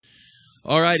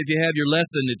All right, if you have your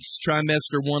lesson, it's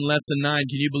trimester 1, lesson 9.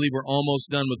 Can you believe we're almost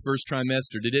done with first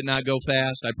trimester? Did it not go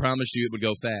fast? I promised you it would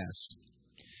go fast.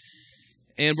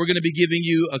 And we're going to be giving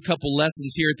you a couple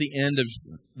lessons here at the end of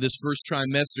this first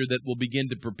trimester that will begin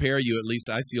to prepare you, at least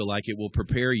I feel like it will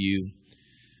prepare you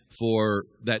for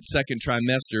that second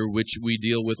trimester, which we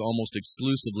deal with almost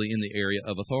exclusively in the area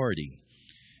of authority.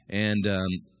 And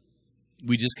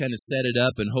we just kind of set it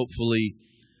up and hopefully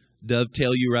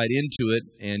dovetail you right into it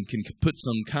and can put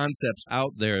some concepts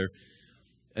out there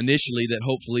initially that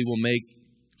hopefully will make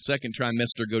second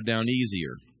trimester go down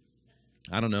easier.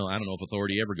 I don't know if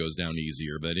authority ever goes down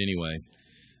easier, but anyway,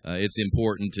 it's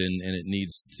important and it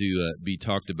needs to be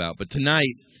talked about. But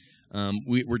tonight,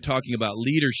 we're talking about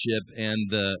leadership, and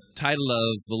the title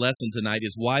of the lesson tonight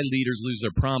is Why Leaders Lose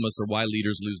Their Promise, or Why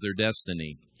Leaders Lose Their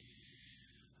Destiny.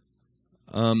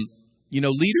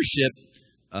 Leadership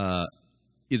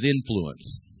is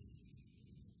influence.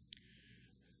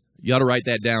 You ought to write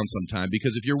that down sometime,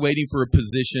 because if you're waiting for a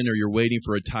position or you're waiting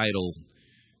for a title,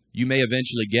 you may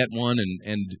eventually get one,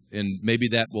 and maybe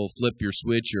that will flip your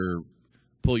switch or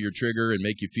pull your trigger and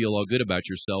make you feel all good about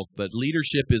yourself. But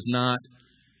leadership is not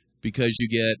because you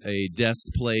get a desk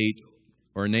plate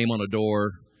or a name on a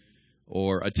door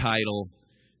or a title.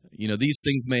 These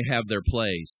things may have their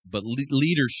place, but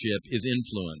leadership is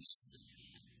influence.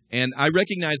 And I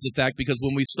recognize the fact because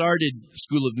when we started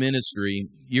School of Ministry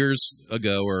years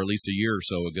ago, or at least a year or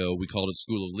so ago, we called it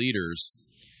School of Leaders.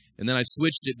 And then I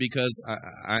switched it because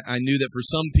I knew that for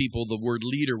some people the word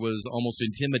leader was almost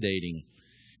intimidating.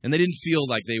 And they didn't feel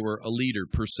like they were a leader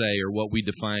per se, or what we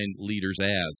define leaders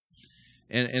as.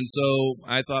 And so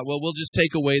I thought, well, we'll just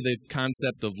take away the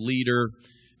concept of leader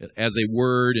as a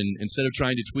word, and instead of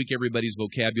trying to tweak everybody's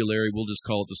vocabulary, we'll just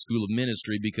call it the School of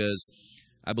Ministry, because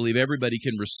I believe everybody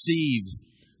can receive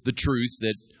the truth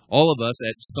that all of us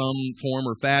at some form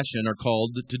or fashion are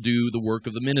called to do the work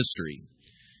of the ministry,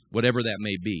 whatever that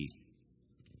may be.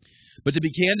 But to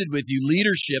be candid with you,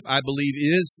 leadership, I believe,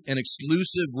 is an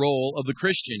exclusive role of the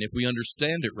Christian, if we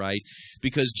understand it right,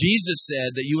 because Jesus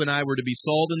said that you and I were to be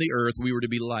salt in the earth, we were to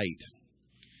be light.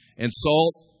 And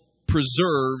salt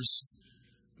preserves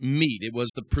meat. It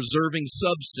was the preserving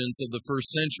substance of the first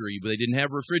century, but they didn't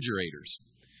have refrigerators.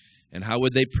 And how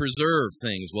would they preserve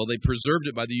things? Well, they preserved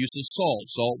it by the use of salt.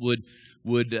 Salt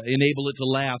would enable it to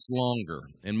last longer,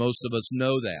 and most of us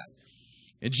know that.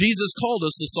 And Jesus called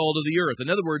us the salt of the earth. In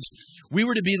other words, we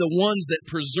were to be the ones that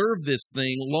preserve this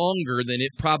thing longer than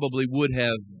it probably would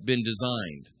have been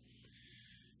designed.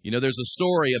 There's a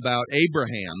story about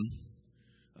Abraham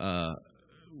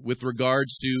with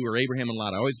regards to, or Abraham and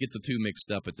Lot. I always get the two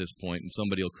mixed up at this point, and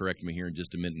somebody will correct me here in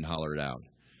just a minute and holler it out.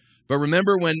 But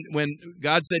remember when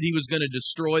God said he was going to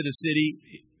destroy the city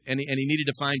and he needed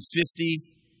to find 50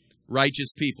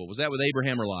 righteous people. Was that with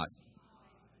Abraham or Lot?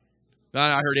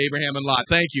 I heard Abraham and Lot.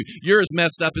 Thank you. You're as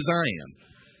messed up as I am.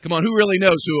 Come on, who really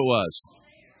knows who it was?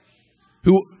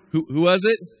 Who was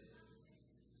it?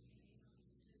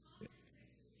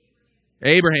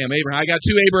 Abraham. I got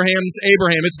two Abrahams.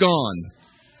 Abraham, it's gone.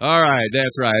 All right,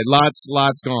 that's right.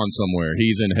 Lot's gone somewhere.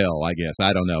 He's in hell, I guess.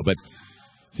 I don't know, but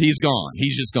he's gone.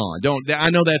 He's just gone. I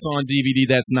know that's on DVD.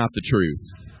 That's not the truth.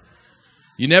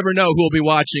 You never know who will be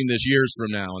watching this years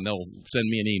from now, and they'll send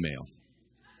me an email.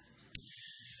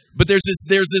 But there's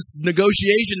this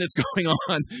negotiation that's going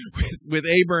on with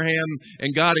Abraham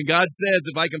and God says,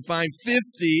 if I can find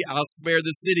 50, I'll spare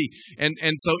the city.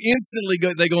 And so instantly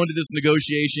they go into this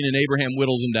negotiation, and Abraham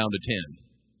whittles them down to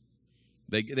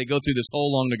 10. They go through this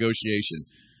whole long negotiation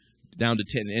down to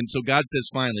 10. And so God says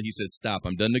finally, he says, stop,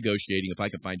 I'm done negotiating. If I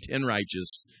can find 10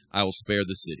 righteous, I will spare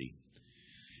the city.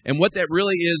 And what that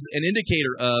really is an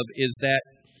indicator of is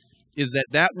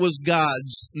that was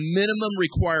God's minimum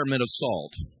requirement of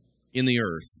salt in the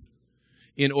earth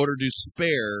in order to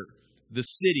spare the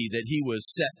city that he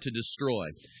was set to destroy.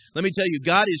 Let me tell you,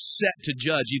 God is set to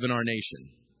judge even our nation.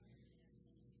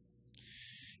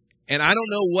 And I don't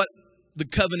know what the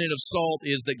covenant of salt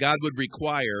is that God would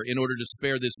require in order to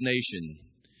spare this nation.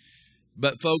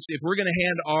 But folks, if we're going to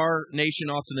hand our nation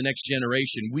off to the next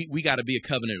generation, we got to be a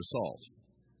covenant of salt.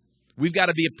 We've got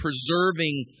to be a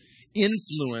preserving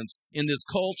influence in this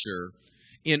culture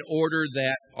in order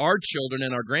that our children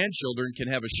and our grandchildren can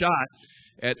have a shot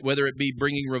at whether it be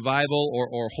bringing revival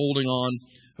or holding on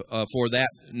for that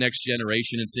next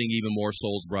generation and seeing even more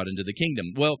souls brought into the kingdom.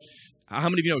 Well, how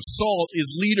many of you know salt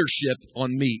is leadership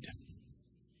on meat?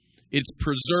 It's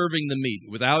preserving the meat.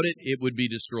 Without it, it would be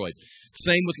destroyed.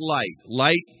 Same with light.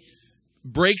 Light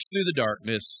breaks through the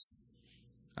darkness.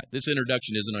 This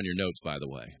introduction isn't on your notes, by the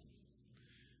way.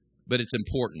 But it's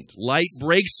important. Light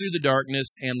breaks through the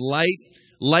darkness, and light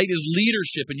Light is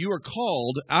leadership, and you are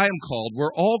called, I am called,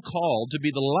 we're all called to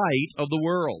be the light of the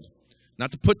world.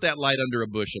 Not to put that light under a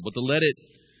bushel, but to let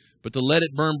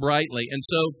it burn brightly. And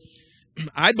so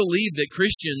I believe that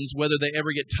Christians, whether they ever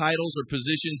get titles or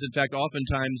positions, in fact,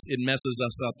 oftentimes it messes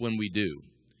us up when we do.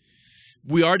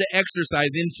 We are to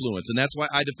exercise influence, and that's why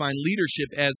I define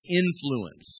leadership as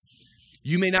influence.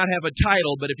 You may not have a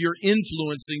title, but if you're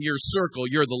influencing your circle,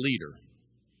 you're the leader.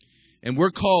 And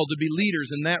we're called to be leaders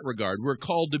in that regard. We're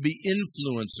called to be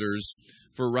influencers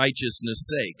for righteousness'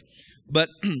 sake. But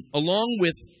along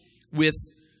with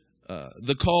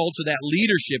the call to that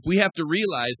leadership, we have to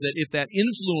realize that if that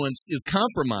influence is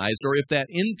compromised, or if that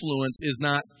influence is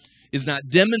not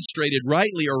demonstrated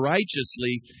rightly or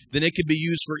righteously, then it could be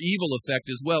used for evil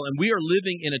effect as well. And we are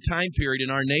living in a time period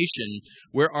in our nation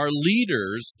where our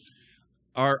leaders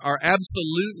are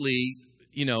absolutely,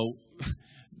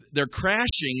 they're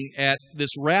crashing at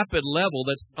this rapid level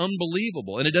that's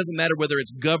unbelievable. And it doesn't matter whether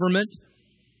it's government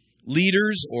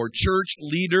leaders or church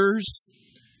leaders,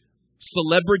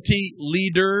 celebrity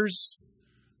leaders,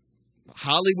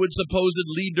 Hollywood supposed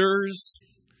leaders.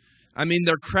 I mean,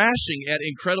 they're crashing at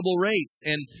incredible rates.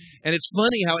 And it's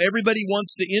funny how everybody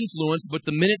wants to influence, but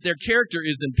the minute their character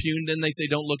is impugned, then they say,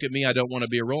 don't look at me, I don't want to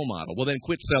be a role model. Well, then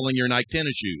quit selling your Nike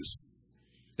tennis shoes.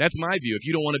 That's my view. If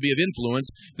you don't want to be of influence,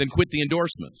 then quit the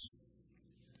endorsements.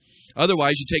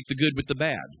 Otherwise, you take the good with the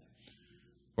bad.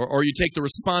 Or you take the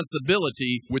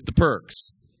responsibility with the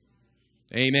perks.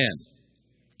 Amen.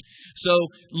 So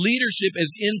leadership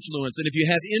is influence. And if you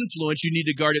have influence, you need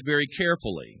to guard it very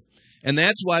carefully. And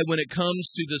that's why when it comes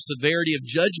to the severity of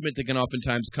judgment that can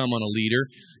oftentimes come on a leader,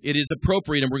 it is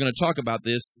appropriate, and we're going to talk about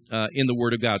this in the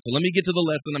Word of God. So let me get to the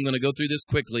lesson. I'm going to go through this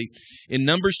quickly. In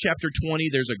Numbers chapter 20,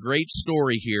 there's a great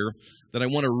story here that I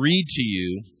want to read to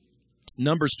you.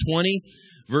 Numbers 20,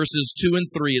 verses 2 and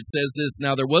 3, it says this,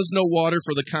 Now there was no water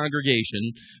for the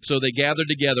congregation, so they gathered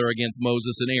together against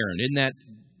Moses and Aaron.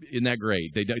 Isn't that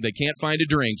great? They can't find a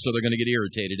drink, so they're going to get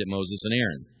irritated at Moses and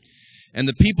Aaron. And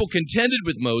the people contended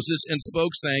with Moses and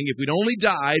spoke, saying, If we'd only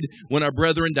died when our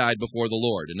brethren died before the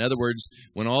Lord. In other words,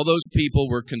 when all those people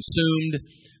were consumed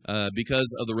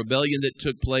because of the rebellion that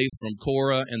took place from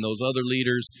Korah and those other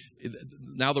leaders,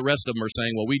 now the rest of them are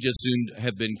saying, well, we just soon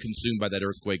have been consumed by that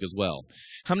earthquake as well.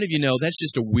 How many of you know that's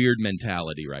just a weird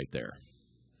mentality right there?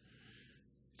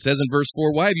 It says in verse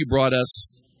 4, Why have you brought us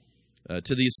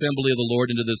to the assembly of the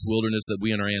Lord into this wilderness, that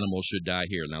we and our animals should die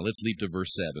here? Now let's leap to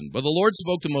verse 7. But the Lord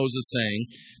spoke to Moses, saying,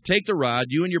 Take the rod,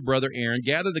 you and your brother Aaron,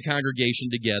 gather the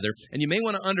congregation together. And you may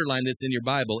want to underline this in your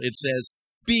Bible. It says,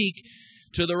 Speak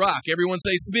to the rock. Everyone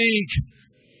say, Speak.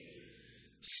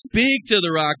 Speak to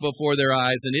the rock before their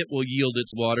eyes, and it will yield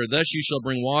its water. Thus you shall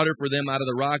bring water for them out of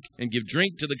the rock, and give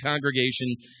drink to the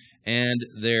congregation and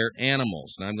their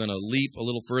animals. Now I'm going to leap a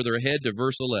little further ahead to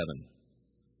verse 11.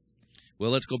 Well,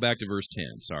 let's go back to verse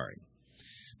 10. Sorry.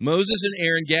 Moses and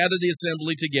Aaron gathered the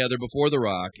assembly together before the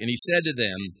rock, and he said to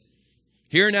them,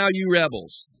 Hear now, you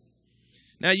rebels.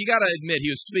 Now, you got to admit, he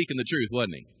was speaking the truth,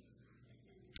 wasn't he?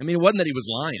 I mean, it wasn't that he was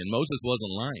lying. Moses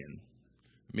wasn't lying.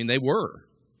 I mean, they were.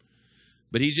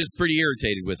 But he's just pretty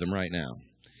irritated with them right now.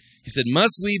 He said,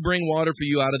 Must we bring water for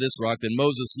you out of this rock? Then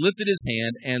Moses lifted his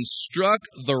hand and struck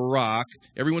the rock.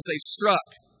 Everyone say, struck.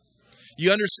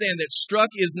 You understand that struck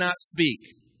is not speak.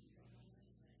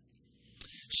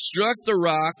 Struck the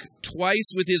rock twice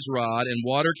with his rod, and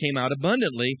water came out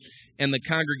abundantly, and the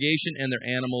congregation and their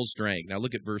animals drank. Now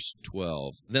look at verse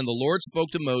 12. Then the Lord spoke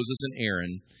to Moses and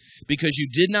Aaron, Because you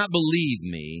did not believe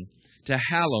me, to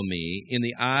hallow me in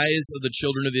the eyes of the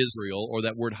children of Israel, or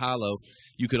that word hallow,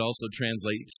 you could also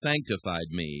translate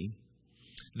sanctified me.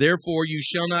 Therefore you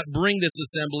shall not bring this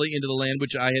assembly into the land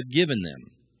which I have given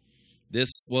them.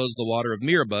 This was the water of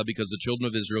Meribah, because the children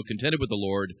of Israel contended with the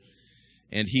Lord,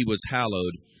 and he was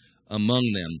hallowed among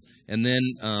them. And then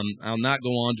I'll not go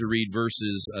on to read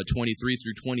verses 23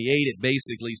 through 28. It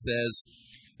basically says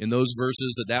in those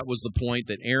verses that was the point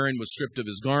that Aaron was stripped of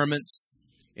his garments,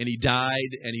 and he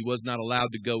died, and he was not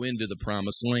allowed to go into the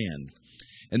promised land.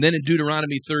 And then in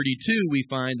Deuteronomy 32, we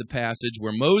find the passage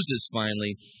where Moses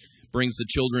finally brings the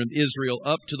children of Israel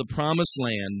up to the promised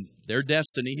land, their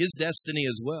destiny, his destiny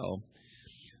as well.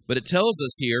 But it tells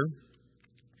us here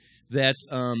that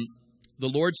the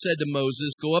Lord said to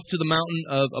Moses, Go up to the mountain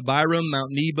of Abiram,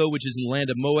 Mount Nebo, which is in the land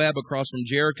of Moab, across from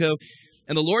Jericho.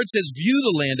 And the Lord says, View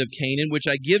the land of Canaan, which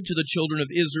I give to the children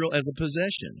of Israel as a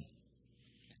possession.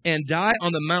 And die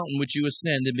on the mountain which you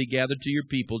ascend, and be gathered to your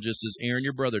people, just as Aaron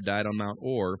your brother died on Mount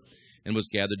Or, and was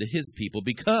gathered to his people.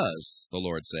 Because, the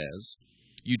Lord says,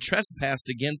 you trespassed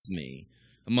against me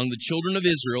among the children of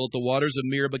Israel at the waters of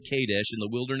Meribah Kadesh in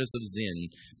the wilderness of Zin,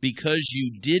 because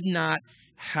you did not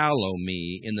hallow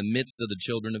me in the midst of the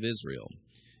children of Israel.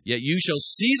 Yet you shall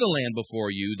see the land before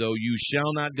you, though you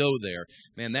shall not go there.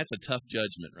 Man, that's a tough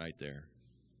judgment right there.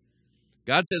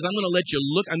 God says, I'm going to let you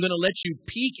look, I'm going to let you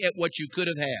peek at what you could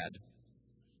have had.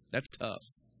 That's tough.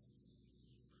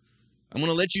 I'm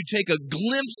going to let you take a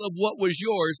glimpse of what was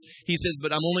yours. He says,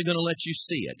 but I'm only going to let you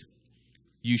see it.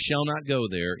 You shall not go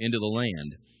there into the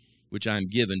land which I am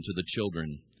given to the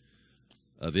children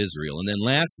of Israel. And then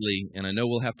lastly, and I know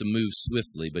we'll have to move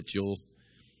swiftly, but you'll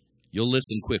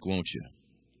listen quick, won't you?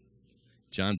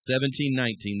 John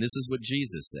 17:19, this is what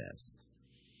Jesus says.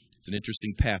 It's an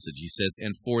interesting passage. He says,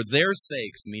 and for their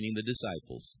sakes, meaning the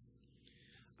disciples,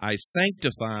 I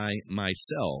sanctify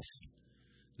myself,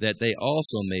 that they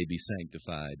also may be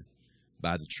sanctified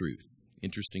by the truth.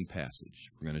 Interesting passage.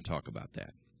 We're going to talk about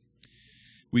that.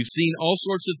 We've seen all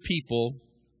sorts of people,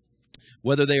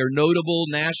 whether they are notable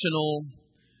national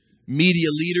media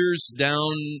leaders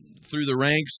down through the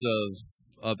ranks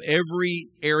of every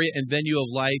area and venue of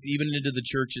life, even into the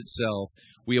church itself.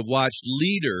 We have watched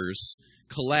leaders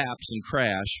collapse and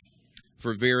crash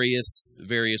for various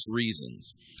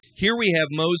reasons. Here we have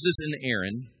Moses and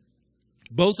Aaron,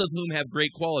 both of whom have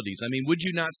great qualities. I mean, would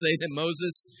you not say that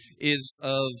Moses is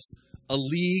of a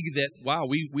league that, wow,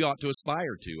 we ought to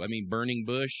aspire to? I mean, burning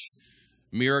bush,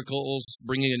 miracles,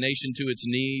 bringing a nation to its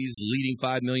knees, leading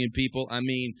 5 million people. I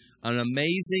mean, an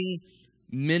amazing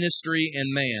ministry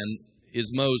and man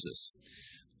is Moses.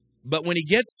 But when he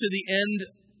gets to the end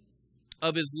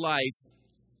of his life,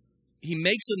 he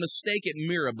makes a mistake at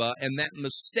Meribah, and that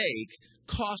mistake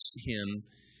cost him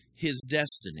his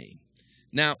destiny.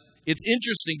 Now, it's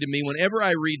interesting to me, whenever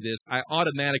I read this, I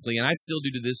automatically, and I still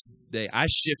do to this day, I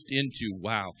shift into,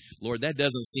 wow, Lord, that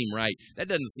doesn't seem right. That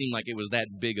doesn't seem like it was that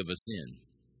big of a sin.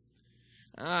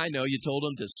 I know you told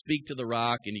him to speak to the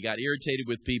rock, and he got irritated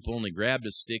with people, and he grabbed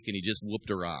a stick, and he just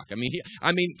whooped a rock. I mean,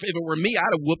 if it were me,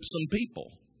 I'd have whooped some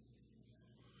people.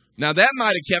 Now, that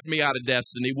might have kept me out of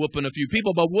destiny, whooping a few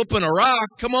people, but whooping a rock,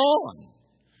 come on.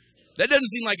 That doesn't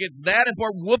seem like it's that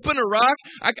important. Whooping a rock,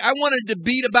 I wanted to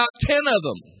beat about 10 of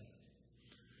them.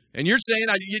 And you're saying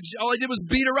all I did was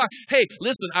beat a rock. Hey,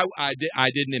 listen, I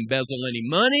didn't embezzle any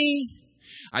money.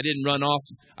 I didn't run off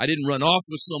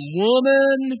with some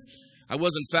woman. I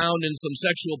wasn't found in some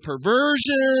sexual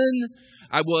perversion.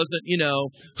 I wasn't,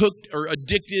 hooked or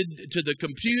addicted to the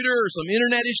computer or some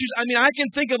internet issues. I mean, I can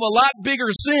think of a lot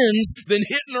bigger sins than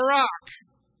hitting a rock,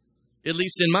 at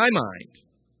least in my mind.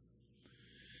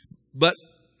 But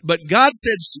God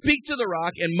said, speak to the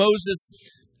rock, and Moses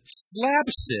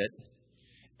slaps it.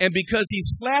 And because he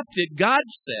slapped it, God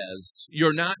says,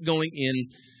 you're not going in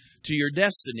to your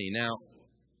destiny. Now,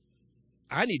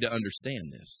 I need to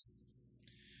understand this.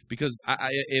 Because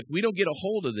if we don't get a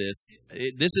hold of this,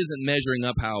 this isn't measuring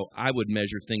up how I would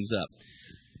measure things up.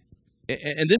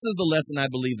 And this is the lesson I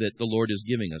believe that the Lord is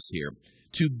giving us here.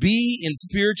 To be in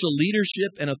spiritual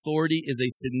leadership and authority is a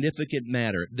significant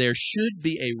matter. There should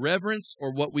be a reverence,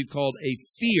 or what we've called a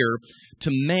fear,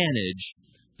 to manage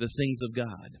the things of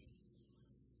God.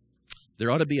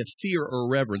 There ought to be a fear or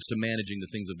reverence to managing the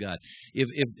things of God. If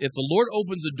the Lord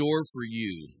opens a door for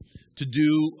you to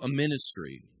do a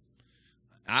ministry,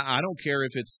 I don't care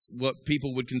if it's what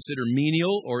people would consider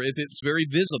menial or if it's very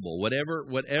visible.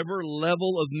 Whatever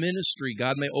level of ministry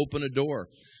God may open a door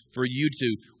for you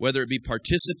to, whether it be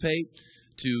participate,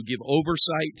 to give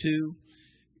oversight to,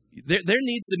 there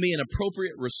needs to be an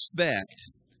appropriate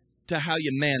respect to how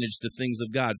you manage the things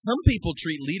of God. Some people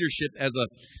treat leadership as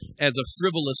a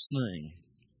frivolous thing.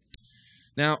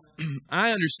 Now,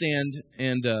 I understand,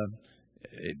 and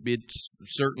it's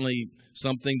certainly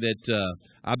something that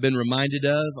I've been reminded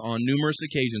of on numerous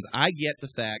occasions. I get the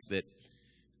fact that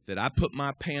I put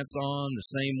my pants on the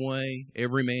same way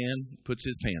every man puts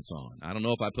his pants on. I don't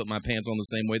know if I put my pants on the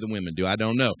same way the women do. I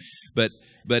don't know. But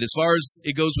as far as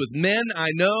it goes with men, I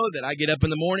know that I get up in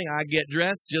the morning, I get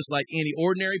dressed just like any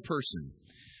ordinary person.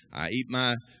 I eat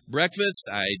my breakfast.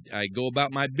 I go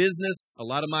about my business. A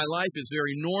lot of my life is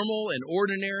very normal and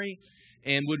ordinary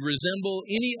and would resemble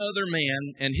any other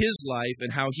man and his life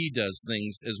and how he does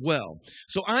things as well.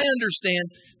 So I understand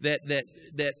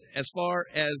that as far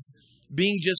as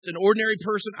being just an ordinary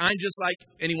person, I'm just like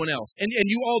anyone else. And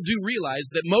you all do realize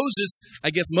that Moses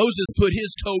put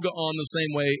his toga on the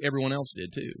same way everyone else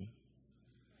did too.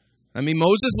 I mean,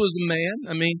 Moses was a man.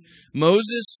 I mean,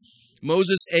 Moses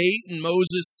ate, and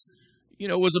Moses,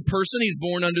 was a person. He's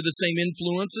born under the same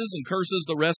influences and curses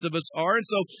the rest of us are.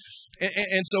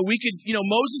 And so we could,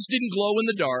 Moses didn't glow in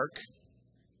the dark.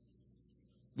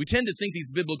 We tend to think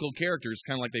these biblical characters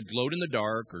kind of like they glowed in the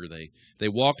dark, or they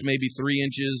walked maybe 3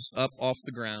 inches up off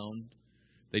the ground.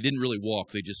 They didn't really walk,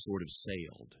 they just sort of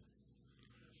sailed.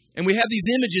 And we have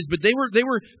these images, but they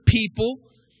were people.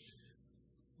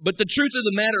 But the truth of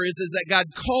the matter is that God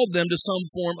called them to some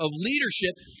form of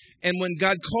leadership. And when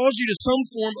God calls you to some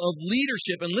form of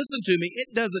leadership, and listen to me,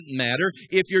 it doesn't matter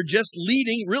if you're just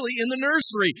leading really in the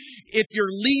nursery. If you're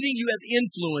leading, you have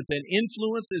influence, and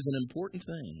influence is an important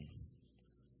thing.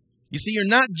 You see, you're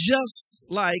not just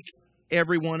like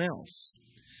everyone else.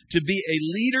 To be a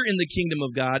leader in the kingdom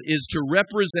of God is to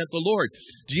represent the Lord.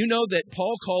 Do you know that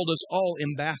Paul called us all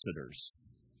ambassadors?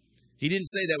 He didn't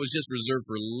say that was just reserved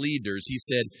for leaders. He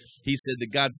said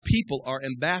that God's people are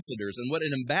ambassadors. And what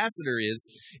an ambassador is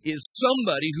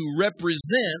somebody who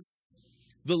represents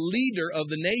the leader of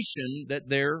the nation that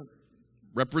they're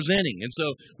representing. And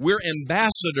so we're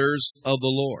ambassadors of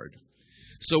the Lord.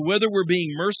 So whether we're being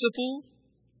merciful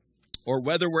or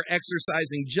whether we're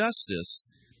exercising justice,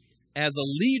 as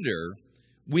a leader,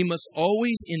 we must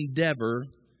always endeavor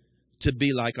to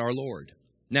be like our Lord.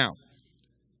 Now,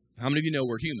 how many of you know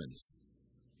we're humans?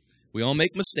 We all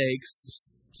make mistakes.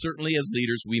 Certainly as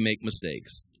leaders, we make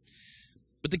mistakes.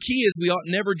 But the key is we ought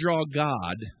never draw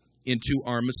God into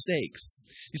our mistakes.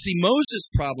 You see, Moses'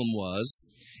 problem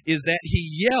is that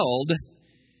he yelled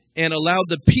and allowed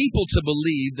the people to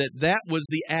believe that that was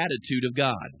the attitude of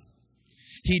God.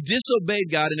 He disobeyed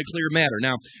God in a clear matter.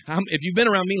 Now, if you've been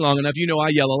around me long enough, you know I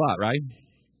yell a lot, right?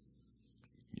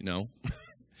 You know,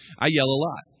 I yell a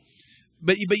lot.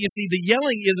 But you see, the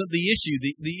yelling isn't the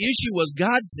issue. The issue was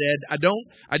God said,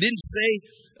 I didn't say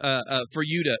for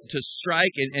you to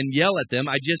strike and yell at them.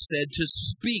 I just said to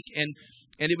speak. And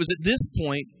it was at this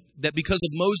point that because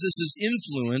of Moses'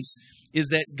 influence is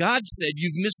that God said,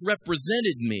 you've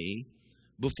misrepresented me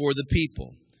before the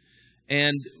people.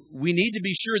 And we need to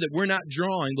be sure that we're not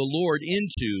drawing the Lord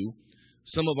into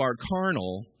some of our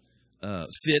carnal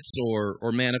fits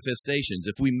or manifestations.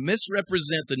 If we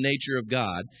misrepresent the nature of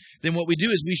God, then what we do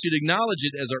is we should acknowledge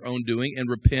it as our own doing and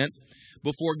repent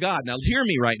before God. Now, hear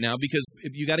me right now, because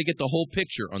you got to get the whole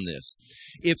picture on this.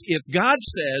 If God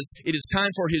says it is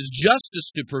time for His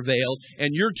justice to prevail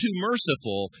and you're too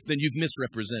merciful, then you've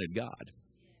misrepresented God.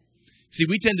 See,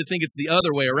 we tend to think it's the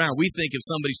other way around. We think if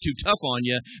somebody's too tough on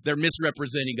you, they're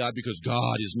misrepresenting God because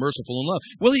God is merciful and love.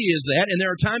 Well, He is that, and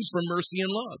there are times for mercy and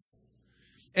love.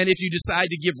 And if you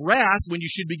decide to give wrath when you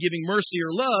should be giving mercy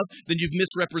or love, then you've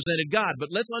misrepresented God.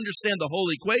 But let's understand the whole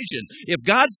equation. If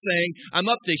God's saying, I'm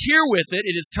up to here with it,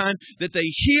 it is time that they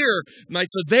hear my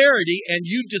severity, and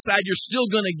you decide you're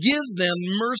still going to give them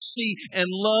mercy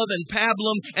and love and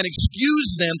pablum and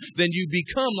excuse them, then you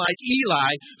become like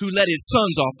Eli, who let his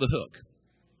sons off the hook.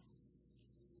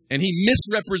 And he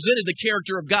misrepresented the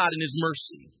character of God in His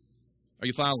mercy. Are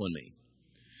you following me?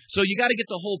 So you got to get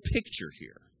the whole picture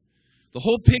here. The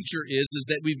whole picture is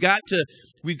that we've got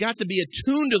to be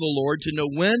attuned to the Lord to know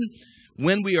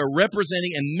when we are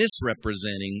representing and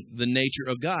misrepresenting the nature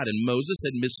of God. And Moses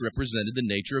had misrepresented the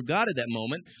nature of God at that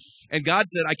moment. And God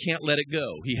said, I can't let it go.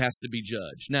 He has to be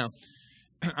judged. Now,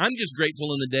 I'm just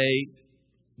grateful in the day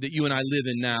that you and I live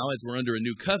in now, as we're under a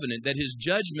new covenant, that His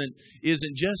judgment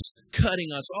isn't just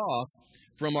cutting us off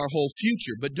from our whole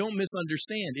future. But don't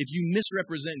misunderstand. If you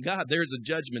misrepresent God, there's a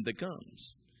judgment that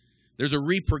comes. There's a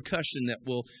repercussion that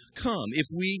will come. If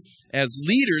we, as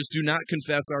leaders, do not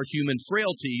confess our human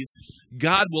frailties,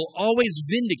 God will always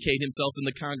vindicate Himself in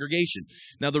the congregation.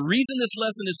 Now, the reason this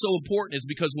lesson is so important is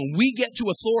because when we get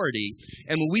to authority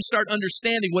and when we start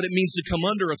understanding what it means to come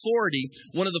under authority,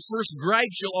 one of the first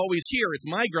gripes you'll always hear, it's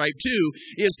my gripe too,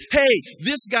 is, hey,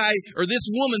 this guy or this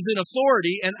woman's in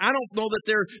authority, and I don't know that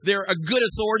they're a good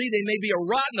authority. They may be a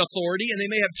rotten authority, and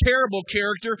they may have terrible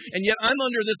character, and yet I'm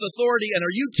under this authority, and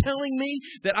are you telling me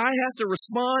that I have to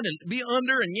respond and be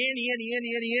under and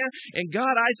and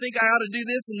God, I think I ought to do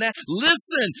this and that.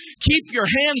 Listen, keep your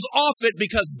hands off it,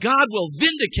 because God will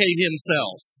vindicate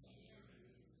Himself.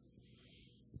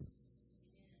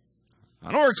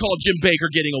 I don't recall Jim Baker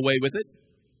getting away with it.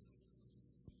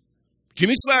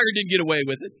 Jimmy Swaggart didn't get away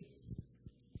with it.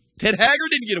 Ted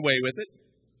Haggard didn't get away with it.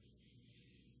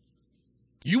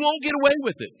 You won't get away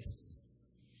with it.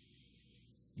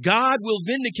 God will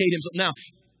vindicate Himself. Now,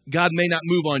 God may not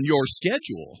move on your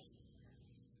schedule,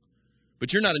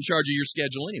 but you're not in charge of your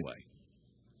schedule anyway.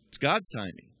 It's God's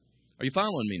timing. Are you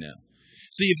following me now?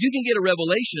 See, if you can get a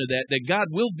revelation of that God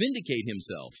will vindicate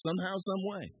Himself somehow, some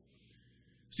way.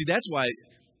 See, that's why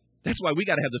we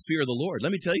got to have the fear of the Lord.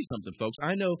 Let me tell you something, folks.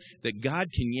 I know that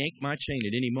God can yank my chain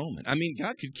at any moment. I mean,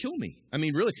 God could kill me. I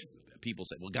mean, really, people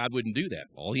say, well, God wouldn't do that.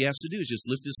 All He has to do is just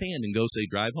lift His hand and go say,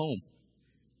 drive home.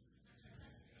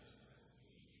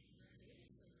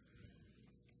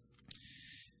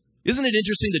 Isn't it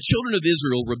interesting? The children of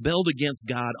Israel rebelled against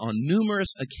God on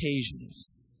numerous occasions.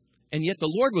 And yet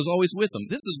the Lord was always with them.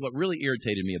 This is what really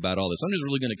irritated me about all this. I'm just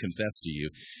really going to confess to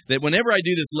you that whenever I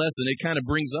do this lesson, it kind of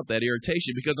brings up that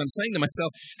irritation because I'm saying to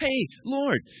myself, hey,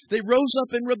 Lord, they rose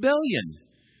up in rebellion.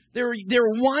 They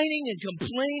were whining and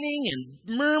complaining and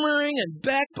murmuring and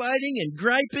backbiting and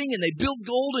griping, and they built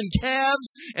golden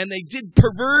calves and they did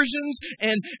perversions,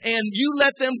 and you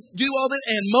let them do all that,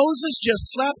 and Moses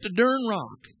just slapped a darn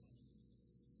rock.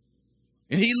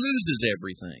 And he loses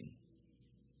everything.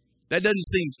 That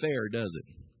doesn't seem fair, does it?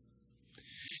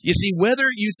 You see, whether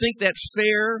you think that's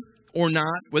fair or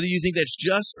not, whether you think that's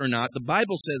just or not, the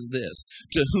Bible says this: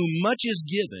 to whom much is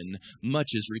given, much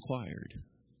is required.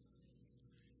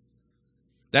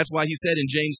 That's why he said in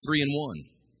James 3:1,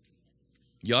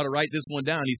 you ought to write this one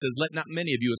down. He says, let not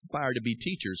many of you aspire to be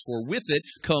teachers, for with it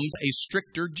comes a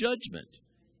stricter judgment.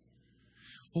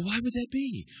 Well, why would that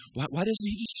be? Why doesn't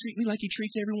he just treat me like he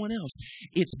treats everyone else?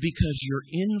 It's because you're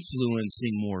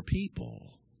influencing more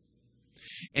people.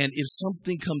 And if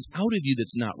something comes out of you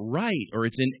that's not right, or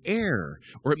it's in error,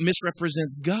 or it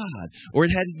misrepresents God, or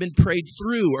it hadn't been prayed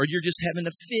through, or you're just having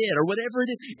a fit, or whatever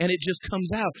it is, and it just comes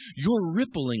out, your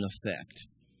rippling effect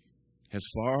has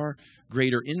far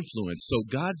greater influence. So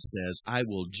God says, I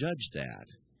will judge that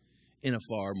in a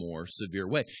far more severe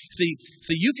way. See,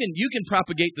 you can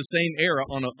propagate the same error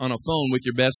on a phone with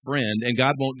your best friend, and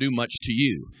God won't do much to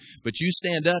you. But you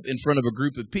stand up in front of a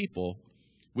group of people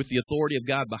with the authority of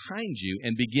God behind you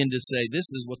and begin to say,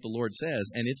 this is what the Lord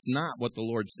says, and it's not what the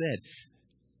Lord said,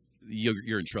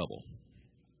 you're in trouble.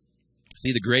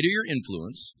 See, the greater your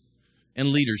influence and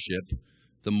leadership,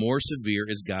 the more severe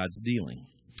is God's dealing.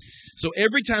 So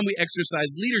every time we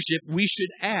exercise leadership, we should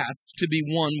ask to be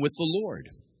one with the Lord.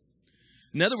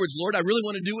 In other words, Lord, I really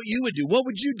want to do what you would do. What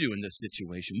would you do in this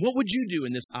situation? What would you do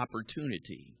in this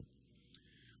opportunity?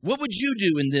 What would you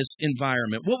do in this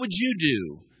environment? What would you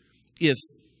do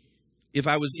if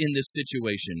I was in this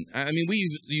situation? I mean, we've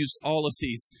used all of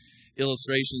these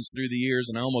illustrations through the years,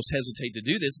 and I almost hesitate to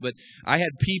do this, but I had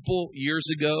people years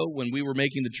ago when we were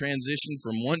making the transition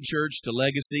from one church to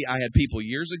Legacy, I had people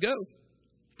years ago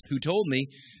who told me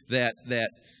that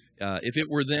if it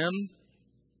were them,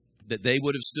 that they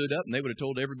would have stood up and they would have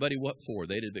told everybody what for.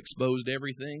 They'd have exposed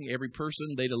everything, every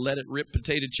person. They'd have let it rip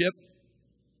potato chip.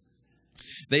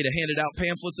 They'd have handed out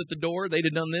pamphlets at the door. They'd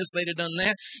have done this. They'd have done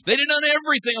that. They'd have done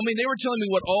everything. I mean, they were telling me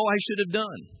what all I should have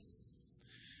done.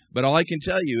 But all I can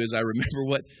tell you is I remember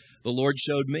what the Lord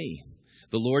showed me.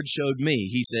 The Lord showed me.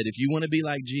 He said, if you want to be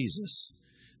like Jesus,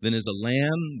 then as a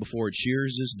lamb before its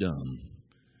shears is dumb,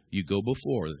 you go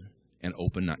before and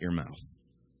open not your mouth.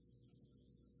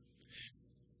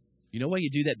 You know why you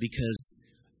do that?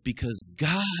 Because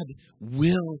God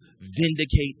will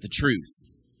vindicate the truth.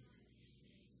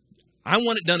 I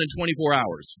want it done in 24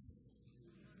 hours.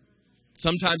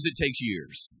 Sometimes it takes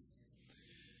years.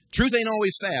 Truth ain't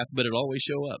always fast, but it'll always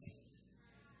show up.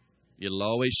 It'll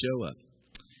always show up.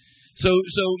 So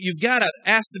you've got to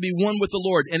ask to be one with the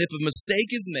Lord. And if a mistake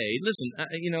is made, listen,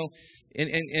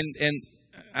 and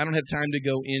I don't have time to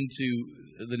go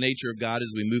into the nature of God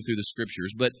as we move through the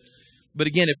scriptures, but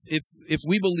again, if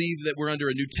we believe that we're under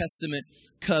a New Testament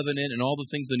covenant and all the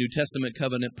things the New Testament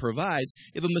covenant provides,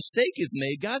 if a mistake is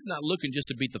made, God's not looking just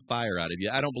to beat the fire out of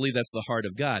you. I don't believe that's the heart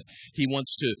of God. He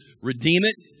wants to redeem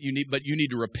it, but you need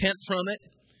to repent from it,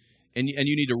 and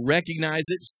you need to recognize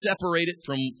it, separate it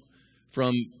from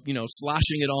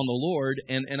sloshing it on the Lord,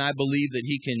 and I believe that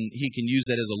He can use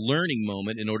that as a learning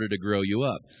moment in order to grow you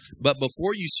up. But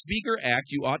before you speak or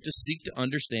act, you ought to seek to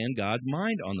understand God's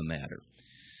mind on the matter.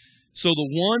 So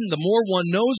the more one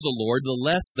knows the Lord, the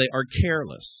less they are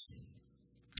careless.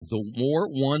 The more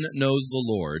one knows the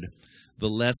Lord, the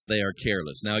less they are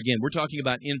careless. Now again, we're talking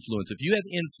about influence. If you have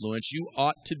influence, you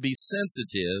ought to be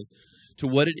sensitive to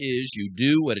what it is you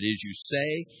do, what it is you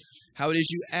say, how it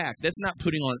is you act. That's not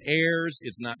putting on airs.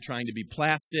 It's not trying to be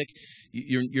plastic.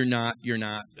 You're not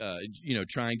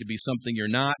trying to be something you're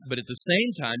not. But at the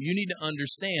same time, you need to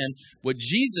understand what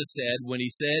Jesus said when He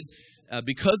said,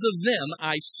 because of them,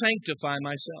 I sanctify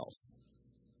myself.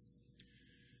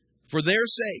 For their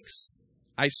sakes,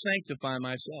 I sanctify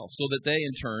myself, so that they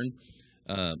in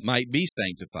turn might be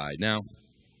sanctified. Now,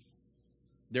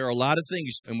 there are a lot of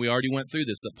things, and we already went through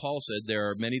this, that Paul said there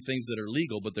are many things that are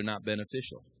legal, but they're not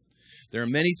beneficial. There are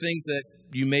many things that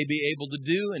you may be able to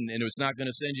do, and it's not going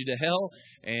to send you to hell.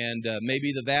 And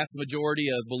maybe the vast majority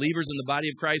of believers in the body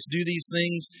of Christ do these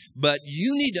things. But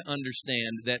you need to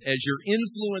understand that as your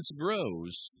influence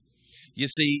grows, you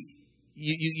see,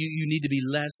 you need to be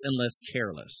less and less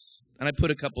careless. And I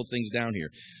put a couple things down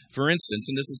here. For instance,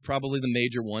 and this is probably the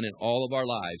major one in all of our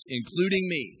lives, including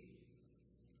me,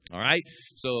 All right?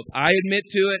 So if I admit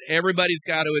to it, everybody's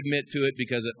got to admit to it,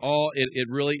 because it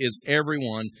really is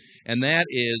everyone. And that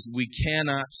is, we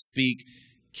cannot speak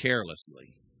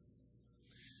carelessly.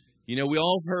 You know, we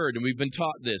all have heard, and we've been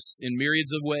taught this in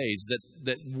myriads of ways,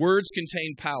 that words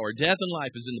contain power. Death and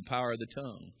life is in the power of the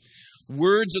tongue.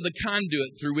 Words are the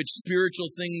conduit through which spiritual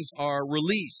things are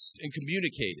released and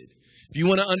communicated. If you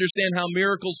want to understand how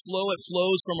miracles flow, it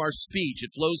flows from our speech.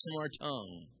 It flows from our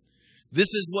tongue.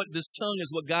 This tongue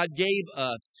is what God gave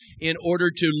us in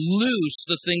order to loose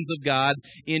the things of God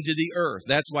into the earth.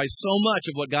 That's why so much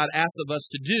of what God asks of us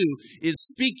to do is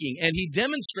speaking. And He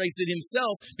demonstrates it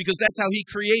Himself, because that's how He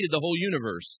created the whole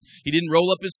universe. He didn't roll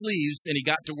up His sleeves and He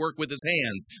got to work with His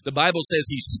hands. The Bible says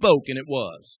He spoke and it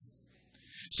was.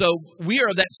 So we are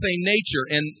of that same nature,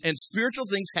 and spiritual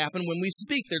things happen when we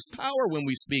speak. There's power when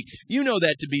we speak. You know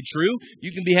that to be true.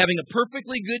 You can be having a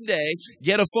perfectly good day,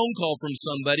 get a phone call from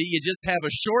somebody, you just have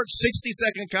a short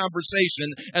 60-second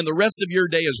conversation, and the rest of your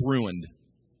day is ruined.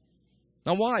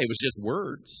 Now why? It was just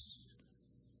words.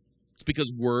 It's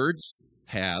because words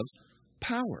have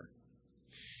power.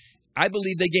 I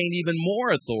believe they gain even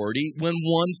more authority when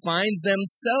one finds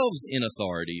themselves in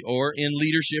authority or in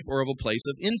leadership or of a place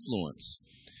of influence.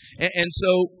 And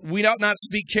so we ought not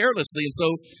speak carelessly. And so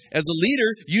as a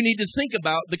leader, you need to think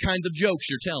about the kinds of jokes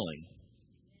you're telling.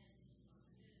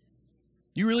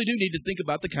 You really do need to think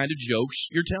about the kind of jokes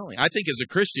you're telling. I think as a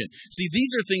Christian, see,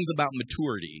 these are things about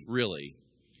maturity, really.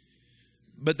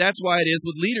 But that's why it is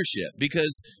with leadership,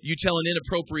 because you tell an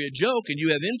inappropriate joke and you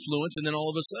have influence, and then all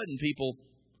of a sudden people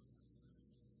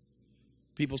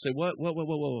say, "What?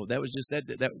 Whoa! That was just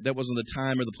that wasn't the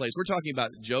time or the place." We're talking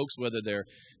about jokes, whether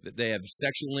they have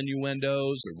sexual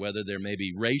innuendos or whether they're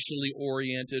maybe racially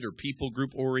oriented or people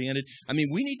group oriented. I mean,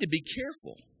 we need to be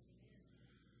careful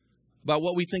about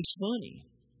what we think's funny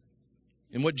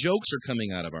and what jokes are coming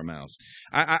out of our mouths.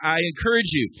 I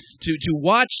encourage you to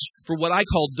watch for what I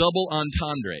call double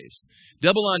entendres.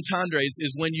 Double entendres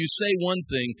is when you say one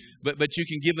thing, but you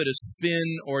can give it a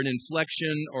spin or an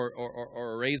inflection or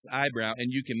a raised eyebrow,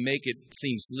 and you can make it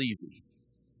seem sleazy.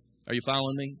 Are you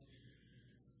following me?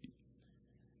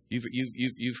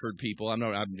 You've heard people. I'm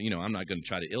not going to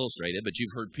try to illustrate it, but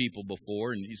you've heard people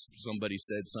before, and somebody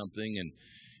said something,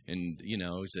 and he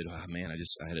said, "Oh man,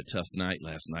 I had a tough night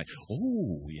last night."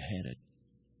 "Oh, you had a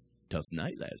tough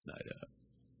night last night, huh?"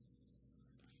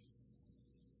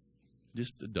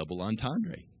 Just a double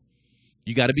entendre.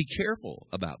 You got to be careful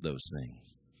about those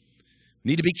things.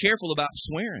 You need to be careful about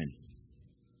swearing.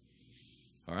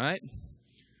 All right.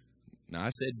 Now I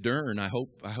said "dern." I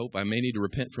hope I may need to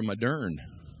repent from my "dern."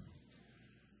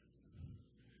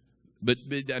 But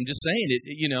I'm just saying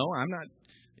it. I'm not.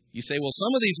 You say, "Well,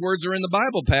 some of these words are in the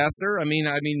Bible, Pastor. I mean,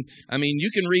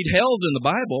 you can read hell's in the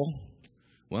Bible."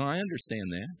 Well, I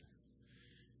understand that.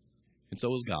 And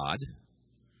so is God.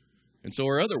 And so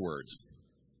are other words.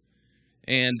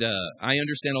 And I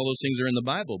understand all those things are in the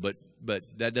Bible, but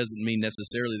that doesn't mean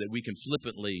necessarily that we can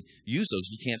flippantly use those.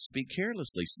 You can't speak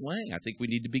carelessly. Slang, I think we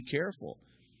need to be careful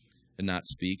and not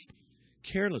speak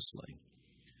carelessly.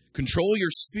 Control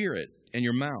your spirit and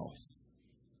your mouth,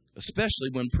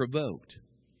 especially when provoked.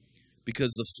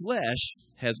 Because the flesh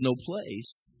has no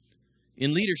place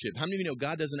in leadership. How many of you know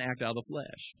God doesn't act out of the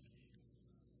flesh?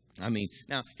 I mean,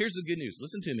 now, here's the good news.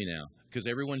 Listen to me now, because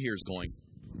everyone here is going,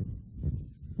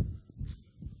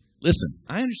 listen,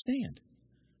 I understand.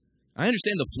 I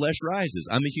understand the flesh rises.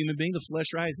 I'm a human being. The flesh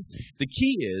rises. The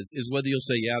key is whether you'll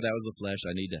say, "Yeah, that was the flesh.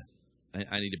 I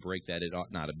need to break that. It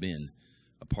ought not have been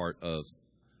a part of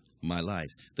my life."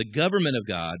 The government of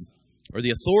God, or the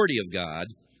authority of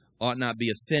God, ought not be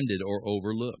offended or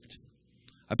overlooked.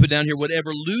 I put down here,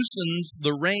 whatever loosens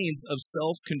the reins of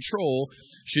self-control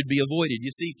should be avoided.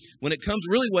 You see, when it comes,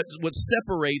 really what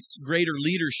separates greater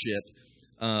leadership,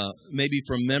 maybe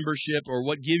from membership, or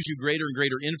what gives you greater and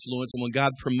greater influence, and when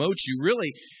God promotes you,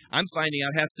 really, I'm finding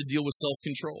out, has to deal with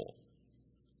self-control.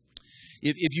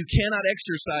 If you cannot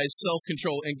exercise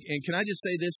self-control, and can I just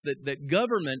say this, that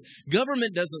government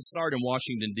doesn't start in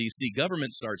Washington, D.C.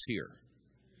 Government starts here.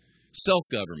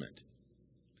 Self-government.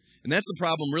 And that's the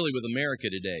problem really with America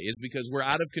today, is because we're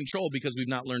out of control because we've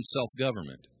not learned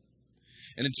self-government.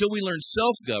 And until we learn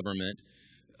self-government,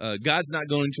 God's not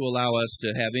going to allow us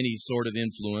to have any sort of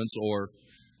influence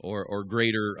or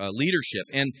greater leadership.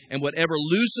 And whatever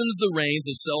loosens the reins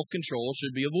of self-control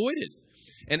should be avoided.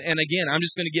 And again, I'm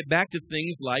just going to get back to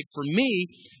things like, for me,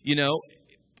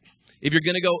 if you're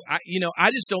going to go, I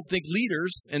just don't think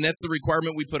leaders, and that's the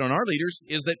requirement we put on our leaders,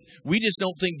 is that we just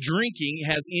don't think drinking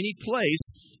has any place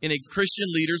in a Christian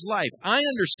leader's life. I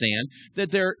understand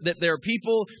that there are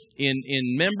people in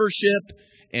membership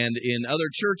and in other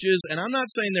churches. And I'm not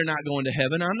saying they're not going to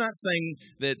heaven. I'm not saying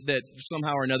that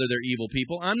somehow or another they're evil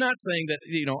people. I'm not saying that,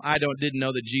 I didn't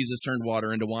know that Jesus turned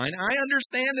water into wine. I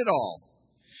understand it all.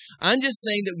 I'm just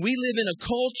saying that we live in a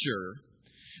culture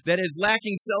that is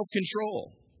lacking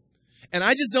self-control. And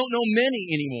I just don't know many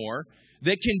anymore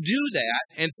that can do that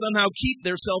and somehow keep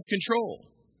their self-control.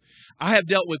 I have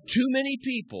dealt with too many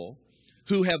people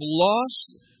who have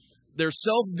lost their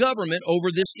self-government over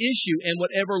this issue, and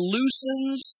whatever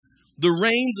loosens the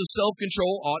reins of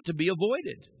self-control ought to be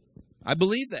avoided. I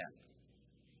believe that.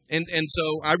 And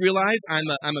so I realize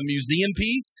I'm a museum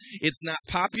piece. It's not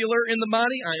popular in the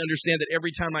body. I understand that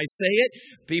every time I say it,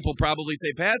 people probably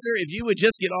say, Pastor, if you would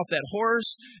just get off that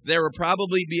horse, there would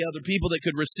probably be other people that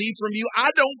could receive from you.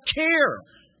 I don't care.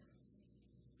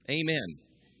 Amen.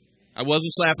 I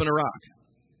wasn't slapping a rock.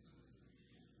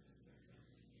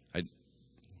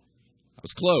 I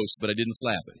was close, but I didn't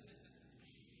slap it.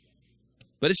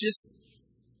 But it's just,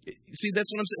 see,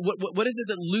 that's what I'm saying. What is it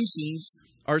that loosens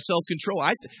our self-control?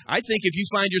 I think if you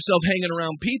find yourself hanging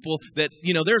around people that,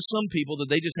 there are some people that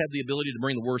they just have the ability to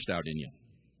bring the worst out in you.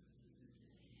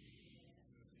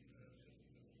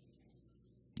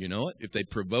 You know what? If they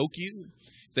provoke you,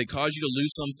 if they cause you to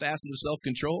lose some facet of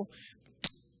self-control,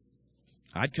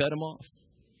 I'd cut them off.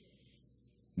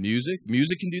 Music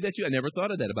can do that too. I never thought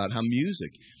of that about how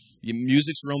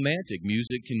music's romantic.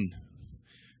 Music can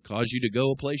cause you to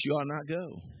go a place you ought not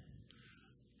go.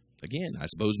 Again, I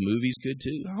suppose movies could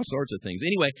too. All sorts of things.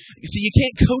 Anyway, you see, you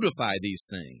can't codify these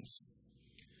things.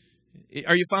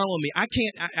 Are you following me? I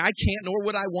can't, nor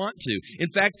would I want to. In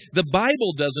fact, the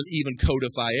Bible doesn't even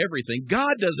codify everything.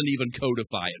 God doesn't even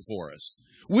codify it for us.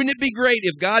 Wouldn't it be great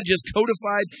if God just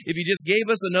codified, if He just gave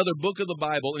us another book of the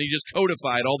Bible and He just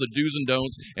codified all the do's and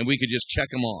don'ts and we could just check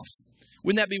them off?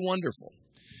 Wouldn't that be wonderful?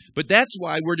 But that's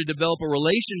why we're to develop a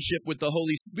relationship with the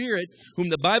Holy Spirit,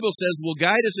 whom the Bible says will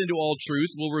guide us into all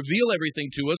truth, will reveal everything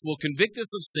to us, will convict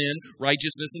us of sin,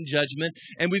 righteousness, and judgment.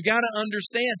 And we've got to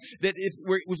understand that if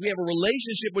we have a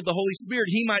relationship with the Holy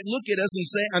Spirit, He might look at us and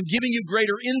say, I'm giving you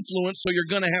greater influence, so you're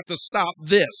going to have to stop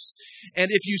this. And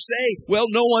if you say,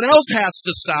 well, no one else has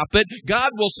to stop it,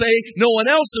 God will say, no one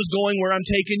else is going where I'm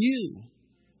taking you.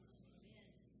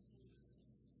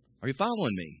 Are you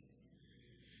following me?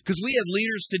 Because we have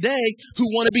leaders today who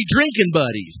want to be drinking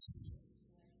buddies.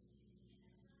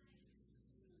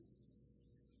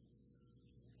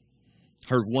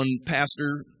 Heard one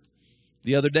pastor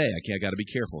the other day. I got to be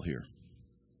careful here.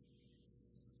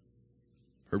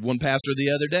 Heard one pastor the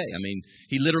other day. I mean,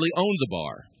 he literally owns a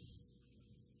bar.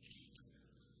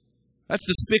 That's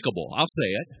despicable. I'll say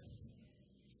it.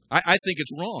 I think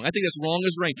it's wrong. I think it's wrong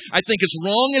as rain. I think it's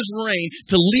wrong as rain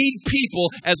to lead people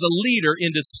as a leader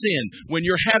into sin when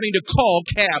you're having to call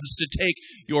cabs to take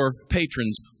your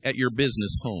patrons at your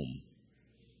business home.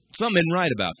 Something isn't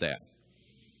right about that.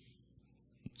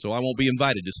 So I won't be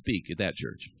invited to speak at that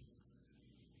church.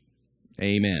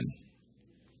 Amen.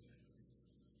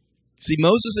 See,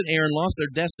 Moses and Aaron lost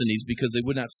their destinies because they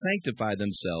would not sanctify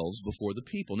themselves before the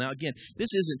people. Now, again, this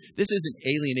isn't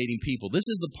alienating people. This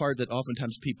is the part that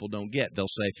oftentimes people don't get. They'll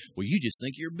say, well, you just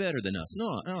think you're better than us.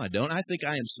 No, I don't. I think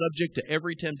I am subject to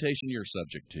every temptation you're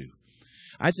subject to.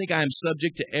 I think I am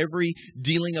subject to every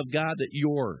dealing of God that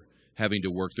you're having to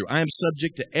work through. I am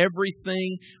subject to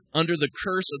everything under the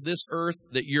curse of this earth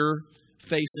that you're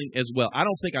facing as well. I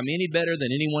don't think I'm any better than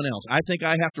anyone else. I think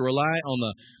I have to rely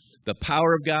on the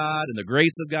power of God and the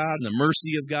grace of God and the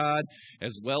mercy of God,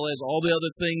 as well as all the other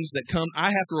things that come. I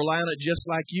have to rely on it just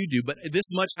like you do. But this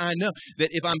much I know, that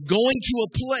if I'm going to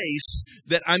a place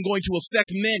that I'm going to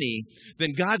affect many,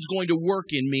 then God's going to work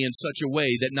in me in such a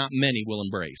way that not many will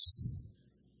embrace.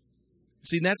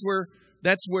 See, that's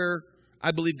where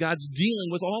I believe God's dealing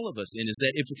with all of us in, is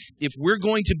that if we're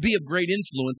going to be of great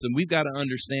influence, then we've got to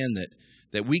understand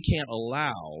that we can't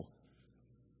allow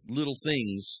little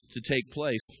things to take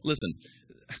place. Listen,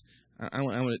 I'm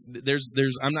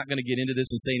not going to get into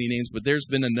this and say any names, but there's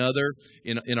been another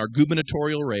in our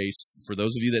gubernatorial race. For those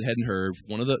of you that hadn't heard,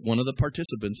 one of the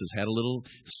participants has had a little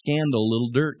scandal, little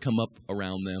dirt come up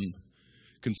around them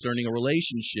concerning a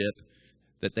relationship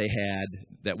that they had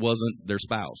that wasn't their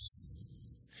spouse.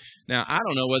 Now, I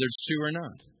don't know whether it's true or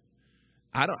not.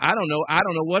 I don't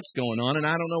know what's going on, and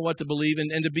I don't know what to believe.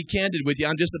 And to be candid with you,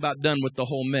 I'm just about done with the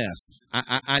whole mess.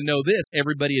 I know this.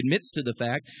 Everybody admits to the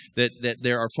fact that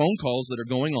there are phone calls that are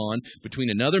going on between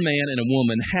another man and a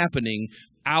woman happening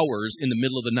hours in the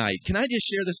middle of the night. Can I just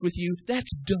share this with you?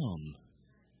 That's dumb.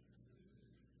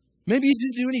 Maybe you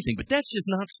didn't do anything, but that's just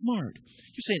not smart.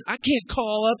 You're saying, I can't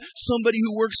call up somebody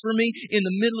who works for me in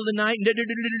the middle of the night.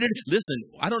 Listen,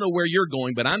 I don't know where you're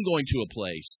going, but I'm going to a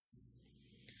place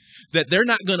that they're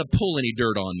not going to pull any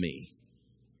dirt on me.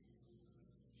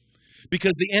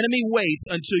 Because the enemy waits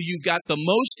until you've got the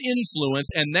most influence,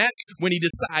 and that's when he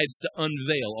decides to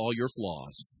unveil all your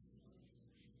flaws.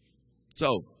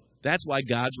 So, that's why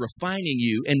God's refining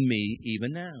you and me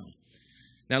even now.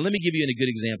 Now, let me give you a good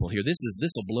example here. This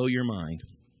will blow your mind.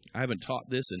 I haven't taught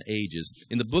this in ages.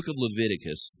 In the book of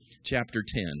Leviticus, chapter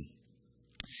 10,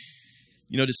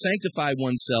 to sanctify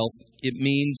oneself, it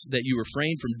means that you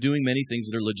refrain from doing many things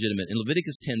that are legitimate. In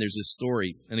Leviticus 10, there's this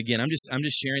story, and again, I'm just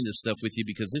sharing this stuff with you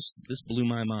because this blew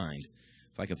my mind.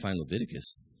 If I can find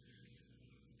Leviticus.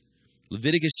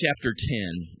 Leviticus chapter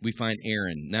 10, we find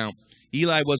Aaron. Now,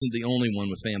 Eli wasn't the only one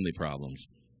with family problems.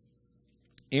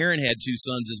 Aaron had two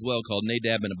sons as well called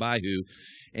Nadab and Abihu.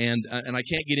 And I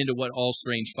can't get into what all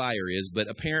strange fire is, but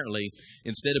apparently,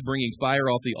 instead of bringing fire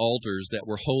off the altars that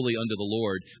were holy unto the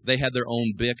Lord, they had their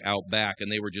own bick out back,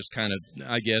 and they were just kind of,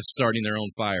 I guess, starting their own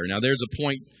fire. Now, there's a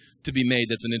point to be made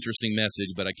that's an interesting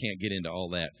message, but I can't get into all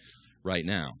that right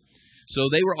now. So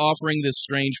they were offering this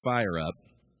strange fire up,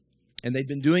 and they'd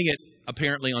been doing it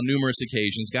apparently on numerous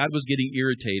occasions. God was getting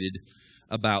irritated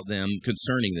about them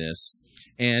concerning this.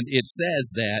 And it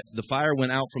says that the fire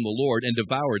went out from the Lord and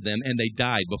devoured them, and they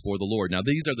died before the Lord. Now,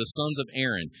 these are the sons of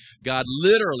Aaron. God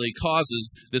literally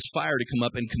causes this fire to come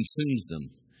up and consumes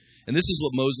them. And this is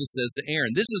what Moses says to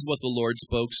Aaron. This is what the Lord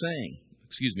spoke, saying.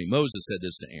 Moses said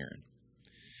this to Aaron.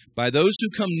 By those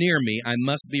who come near me, I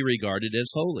must be regarded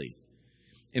as holy.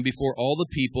 And before all the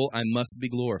people, I must be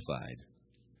glorified.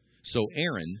 So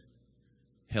Aaron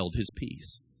held his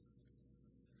peace.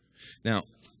 Now,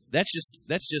 that's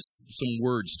just some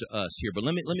words to us here, but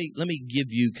let me give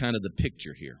you kind of the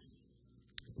picture here.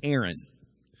 Aaron,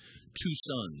 two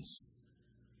sons.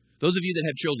 Those of you that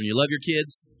have children, you love your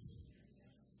kids?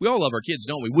 We all love our kids,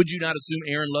 don't we? Would you not assume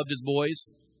Aaron loved his boys?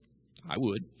 I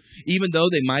would. Even though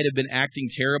they might have been acting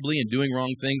terribly and doing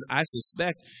wrong things, I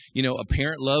suspect, a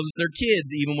parent loves their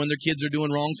kids even when their kids are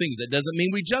doing wrong things. That doesn't mean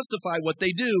we justify what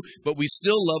they do, but we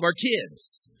still love our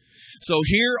kids. So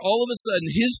here, all of a sudden,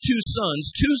 his two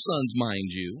sons, mind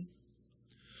you,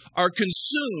 are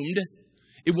consumed.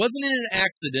 It wasn't in an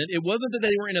accident. It wasn't that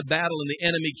they were in a battle and the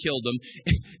enemy killed them.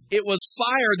 It was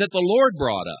fire that the Lord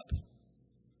brought up.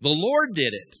 The Lord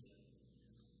did it.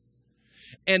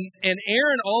 And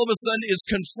Aaron all of a sudden is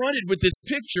confronted with this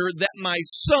picture that my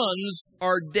sons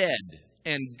are dead.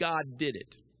 And God did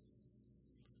it.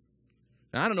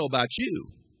 Now, I don't know about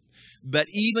you, but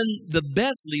even the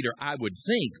best leader, I would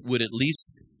think, would at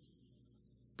least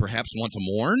perhaps want to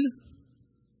mourn.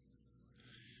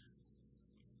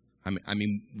 I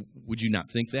mean, would you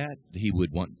not think that? He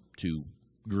would want to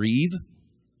grieve,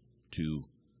 to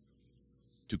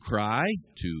cry,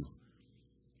 to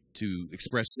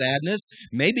express sadness.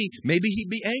 Maybe he'd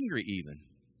be angry even.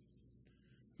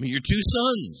 I mean, your two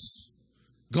sons,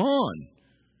 gone.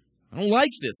 I don't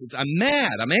like this. I'm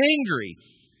mad. I'm angry.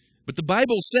 But the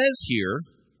Bible says here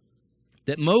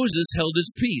that Moses held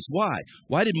his peace. Why?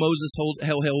 Why did Moses hold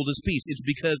his peace? It's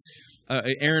because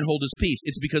Aaron held his peace.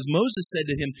 It's because Moses said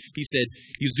to him,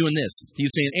 he was doing this. He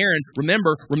was saying, Aaron,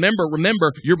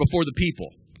 remember, you're before the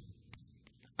people.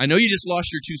 I know you just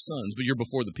lost your two sons, but you're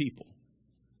before the people.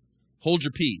 Hold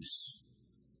your peace.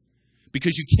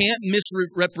 Because you can't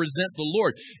misrepresent the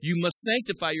Lord. You must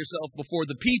sanctify yourself before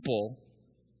the people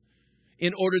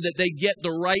in order that they get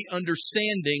the right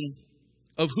understanding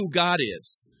of who God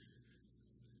is.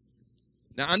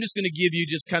 Now, I'm just going to give you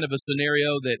just kind of a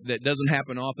scenario that doesn't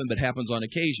happen often, but happens on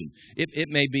occasion. It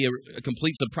may be a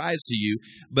complete surprise to you,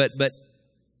 but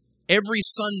every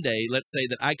Sunday, let's say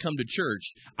that I come to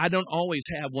church, I don't always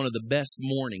have one of the best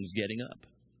mornings getting up.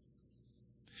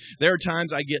 There are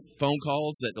times I get phone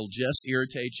calls that will just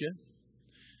irritate you.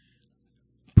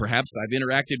 Perhaps I've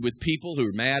interacted with people who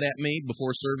are mad at me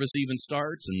before service even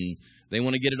starts, and they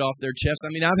want to get it off their chest. I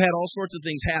mean, I've had all sorts of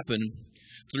things happen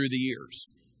through the years.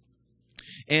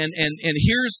 And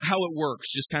here's how it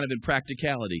works, just kind of in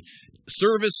practicality.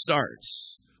 Service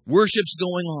starts. Worship's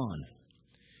going on.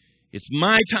 It's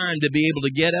my time to be able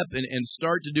to get up and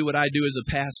start to do what I do as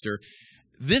a pastor.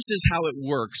 This is how it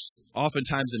works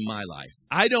oftentimes in my life.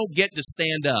 I don't get to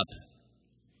stand up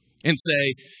and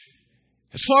say,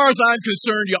 as far as I'm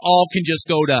concerned, you all can just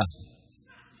go to.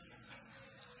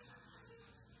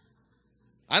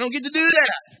 I don't get to do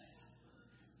that.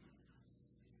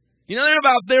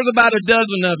 There's about a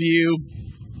dozen of you.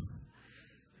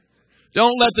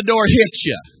 Don't let the door hit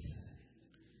you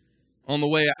on the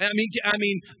way. I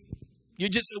mean, you're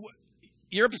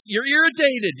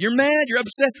irritated. You're mad. You're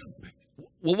upset.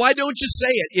 Well, why don't you say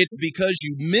it? It's because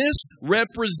you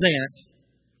misrepresent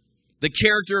the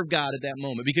character of God at that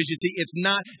moment. Because you see,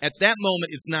 at that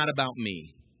moment, it's not about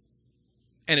me.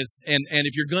 And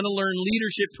if you're going to learn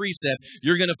leadership precept,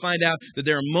 you're going to find out that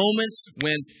there are moments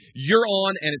when you're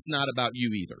on and it's not about you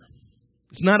either.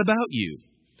 It's not about you.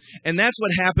 And that's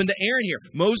what happened to Aaron here.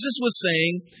 Moses was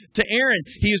saying to Aaron,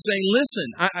 he was saying, listen,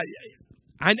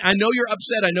 I know you're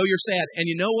upset. I know you're sad. And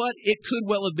you know what? It could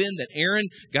well have been that Aaron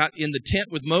got in the tent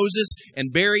with Moses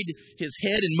and buried his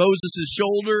head in Moses'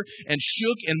 shoulder and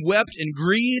shook and wept and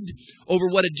grieved over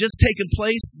what had just taken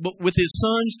place with his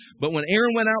sons. But when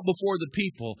Aaron went out before the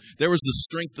people, there was the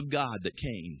strength of God that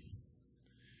came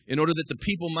in order that the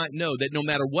people might know that no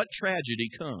matter what tragedy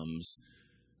comes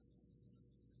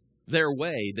their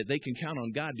way, that they can count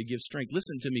on God to give strength.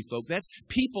 Listen to me, folks.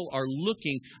 People are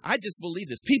looking, I just believe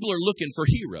this, people are looking for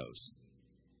heroes.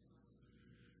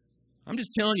 I'm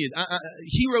just telling you,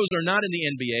 heroes are not in the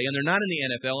NBA, and they're not in the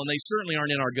NFL, and they certainly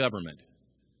aren't in our government.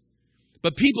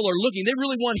 But people are looking, they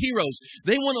really want heroes.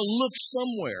 They want to look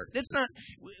somewhere. It's not,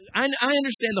 I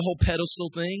understand the whole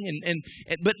pedestal thing,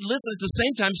 but listen, at the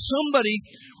same time, somebody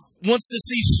wants to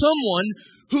see someone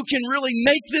who can really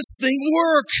make this thing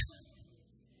work.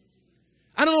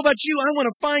 I don't know about you. I want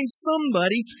to find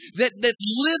somebody that's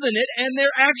living it and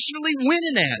they're actually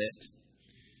winning at it.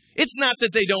 It's not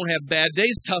that they don't have bad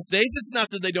days, tough days. It's not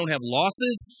that they don't have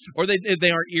losses or they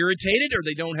aren't irritated or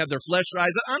they don't have their flesh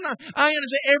rise up. I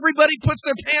understand everybody puts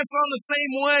their pants on the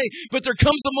same way, but there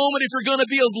comes a moment if you're going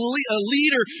to be a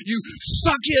leader, you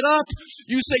suck it up.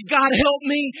 You say, God help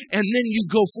me, and then you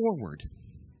go forward.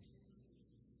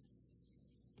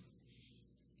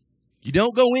 You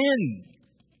don't go in,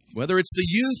 whether it's the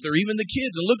youth or even the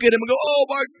kids, and look at them and go, oh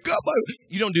my God.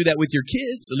 You don't do that with your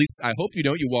kids. At least I hope you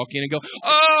don't. You walk in and go,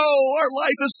 oh, our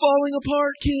life is falling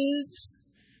apart, kids.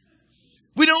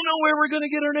 We don't know where we're going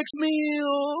to get our next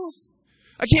meal.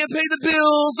 I can't pay the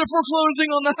bills. They're foreclosing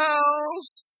on the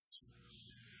house.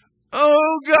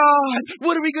 Oh God,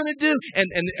 what are we going to do?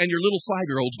 And your little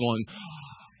 5-year-old's going,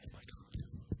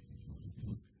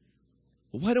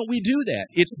 why don't we do that?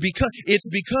 It's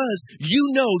because you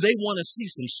know they want to see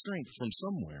some strength from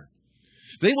somewhere.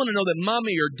 They want to know that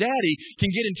mommy or daddy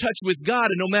can get in touch with God,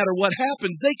 and no matter what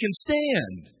happens, they can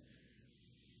stand.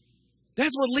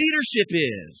 That's what leadership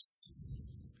is.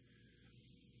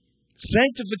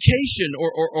 Sanctification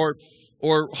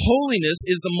or holiness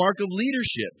is the mark of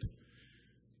leadership.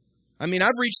 I mean,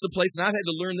 I've reached the place, and I've had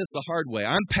to learn this the hard way.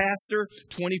 I'm pastor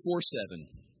 24/7.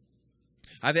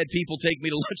 I've had people take me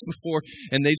to lunch before,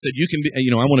 and they said, "You can be,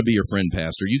 I want to be your friend,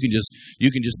 Pastor. You can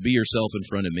just be yourself in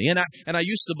front of me." And I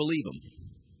used to believe them,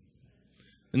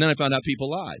 and then I found out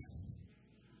people lie.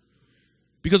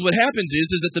 Because what happens is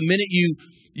that the minute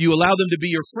you allow them to be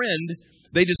your friend,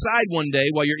 they decide one day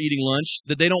while you're eating lunch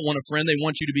that they don't want a friend. They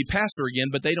want you to be pastor again,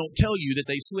 but they don't tell you that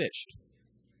they switched.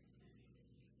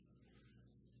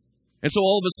 And so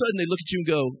all of a sudden they look at you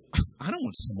and go, "I don't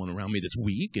want someone around me that's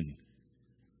weak."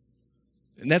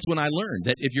 And that's when I learned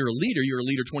that if you're a leader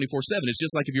 24/7. It's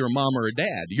just like if you're a mom or a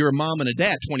dad. You're a mom and a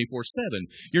dad 24/7.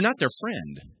 You're not their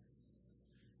friend.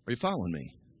 Are you following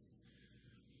me?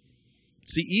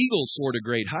 See, eagles soar to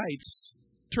great heights.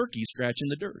 Turkeys scratch in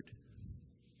the dirt.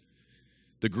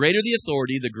 The greater the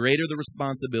authority, the greater the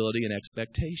responsibility and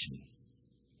expectation.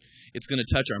 It's going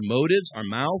to touch our motives, our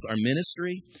mouth, our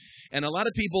ministry. And a lot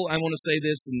of people, I want to say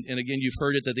this, and again, you've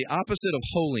heard it, that the opposite of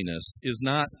holiness is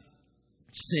not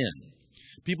sin.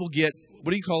 People get, what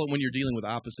do you call it when you're dealing with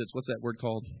opposites? What's that word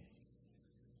called?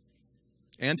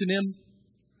 Antonym?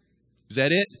 Is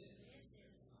that it?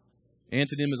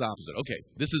 Antonym is opposite. Okay,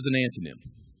 this is an antonym.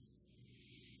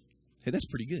 Hey, that's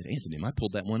pretty good. Antonym. I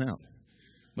pulled that one out.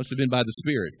 Must have been by the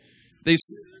Spirit. Did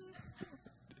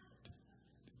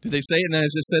they say it and I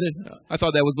just said it? I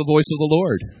thought that was the voice of the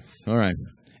Lord. All right.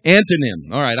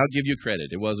 Antonym. All right, I'll give you credit.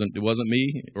 It wasn't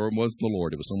me or it was the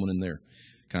Lord. It was someone in their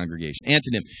congregation.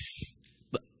 Antonym.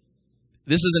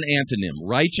 This is an antonym.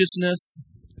 Righteousness,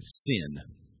 sin.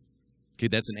 Okay,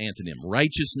 that's an antonym.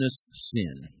 Righteousness,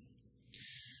 sin.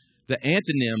 The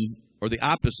antonym, or the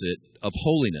opposite of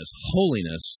holiness,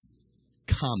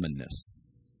 commonness.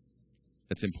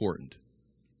 That's important.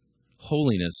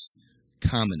 Holiness,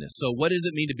 commonness. So what does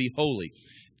it mean to be holy?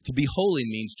 To be holy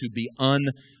means to be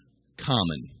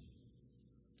uncommon.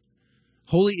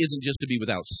 Holy isn't just to be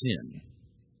without sin.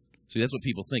 See, that's what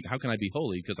people think. How can I be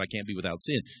holy? Because I can't be without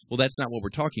sin. Well, that's not what we're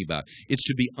talking about. It's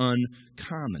to be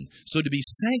uncommon. So to be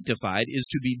sanctified is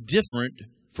to be different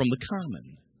from the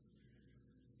common.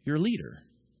 You're a leader.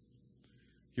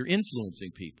 You're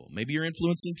influencing people. Maybe you're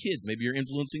influencing kids. Maybe you're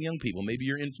influencing young people. Maybe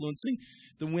you're influencing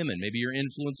the women. Maybe you're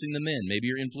influencing the men. Maybe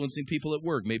you're influencing people at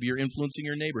work. Maybe you're influencing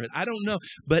your neighborhood. I don't know.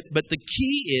 But the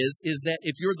key is that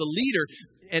if you're the leader,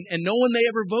 and no one may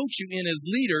ever vote you in as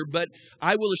leader, but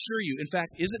I will assure you, in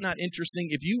fact, is it not interesting?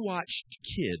 If you watch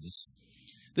kids,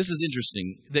 this is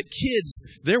interesting, that kids,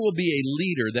 there will be a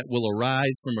leader that will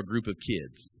arise from a group of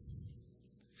kids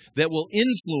that will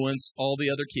influence all the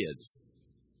other kids.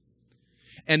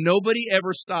 And nobody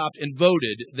ever stopped and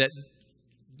voted that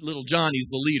little Johnny's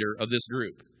the leader of this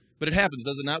group. But it happens,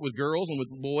 does it not, with girls and with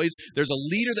boys? There's a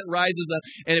leader that rises up.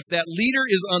 And if that leader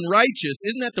is unrighteous,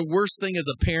 isn't that the worst thing as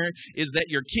a parent? Is that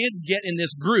your kids get in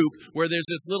this group where there's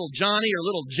this little Johnny or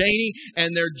little Janie,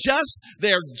 and they're just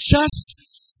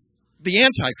the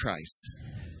Antichrist.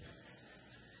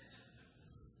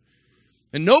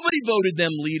 And nobody voted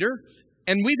them leader.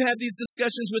 And we've had these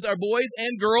discussions with our boys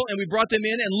and girl, and we brought them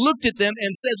in and looked at them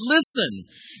and said, listen,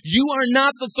 you are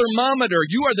not the thermometer.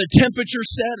 You are the temperature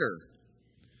setter.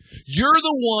 You're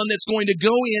the one that's going to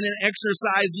go in and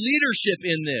exercise leadership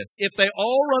in this. If they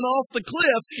all run off the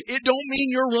cliff, it don't mean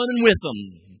you're running with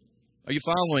them. Are you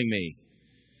following me?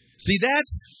 See,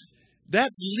 that's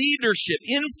leadership,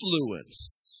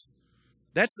 influence.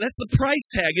 That's the price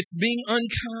tag. It's being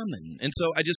uncommon. And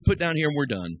so I just put down here and we're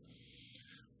done.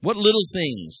 What little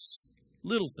things,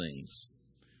 it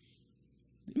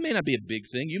may not be a big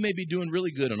thing. You may be doing really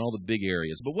good in all the big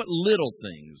areas, but what little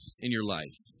things in your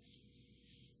life?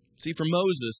 See, for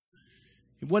Moses,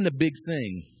 it wasn't a big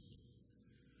thing.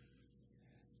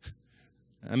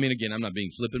 I mean, again, I'm not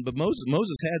being flippant, but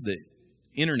Moses had the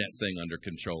internet thing under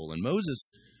control, and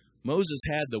Moses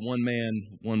had the one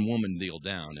man, one woman deal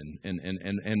down,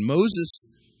 and Moses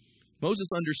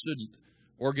understood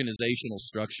organizational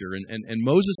structure, and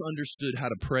Moses understood how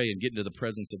to pray and get into the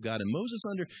presence of God, and Moses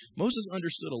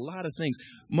understood a lot of things.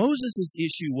 Moses'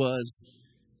 issue was,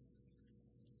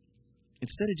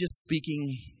 instead of just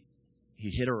speaking, he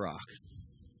hit a rock,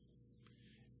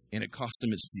 and it cost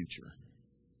him his future.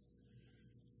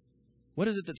 What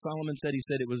is it that Solomon said? He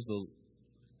said it was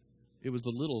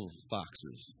the little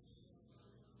foxes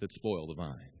that spoil the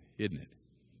vine, isn't it?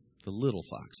 The little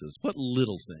foxes. What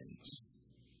little things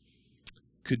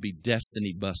could be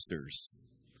destiny busters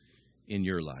in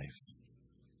your life?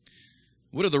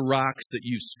 What are the rocks that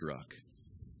you struck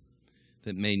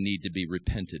that may need to be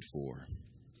repented for?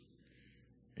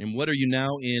 And what are you now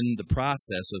in the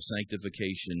process of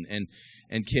sanctification?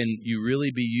 And can you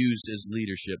really be used as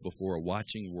leadership before a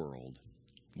watching world,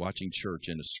 watching church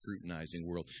in a scrutinizing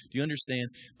world? Do you understand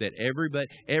that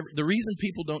the reason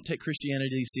people don't take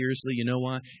Christianity seriously, you know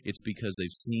why? It's because they've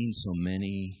seen so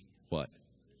many, what?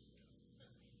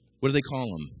 What do they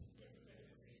call them?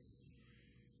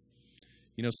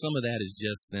 You know, some of that is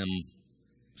just them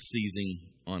seizing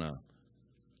on a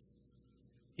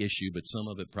issue, but some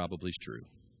of it probably is true.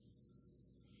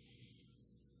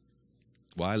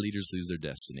 Why leaders lose their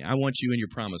destiny. I want you in your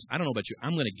promise. I don't know about you.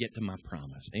 I'm going to get to my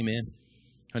promise. Amen.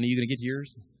 Honey, you going to get to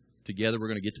yours? Together we're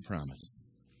going to get to promise.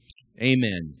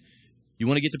 Amen. You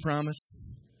want to get to promise?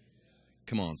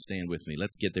 Come on, stand with me.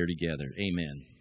 Let's get there together. Amen.